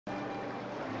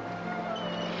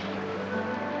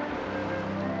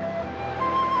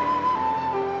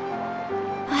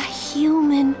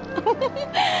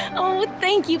Oh,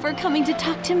 thank you for coming to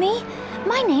talk to me.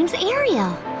 My name's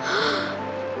Ariel.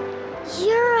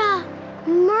 You're a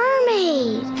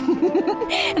mermaid.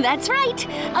 That's right,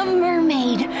 a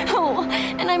mermaid. Oh,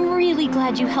 and I'm really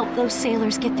glad you helped those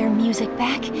sailors get their music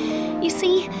back. You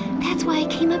see, that's why I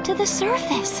came up to the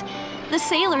surface. The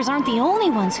sailors aren't the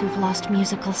only ones who've lost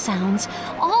musical sounds.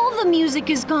 All the music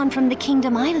is gone from the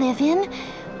kingdom I live in.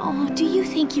 Oh, do you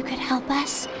think you could help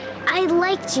us? I'd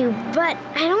like to, but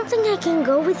I don't think I can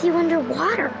go with you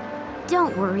underwater.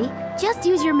 Don't worry. Just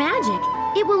use your magic.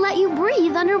 It will let you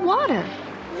breathe underwater.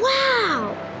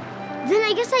 Wow! Then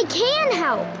I guess I can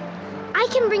help. I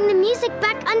can bring the music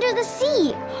back under the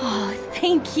sea. Oh,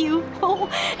 thank you. Oh,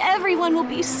 everyone will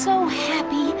be so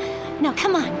happy. Now,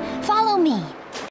 come on, follow me.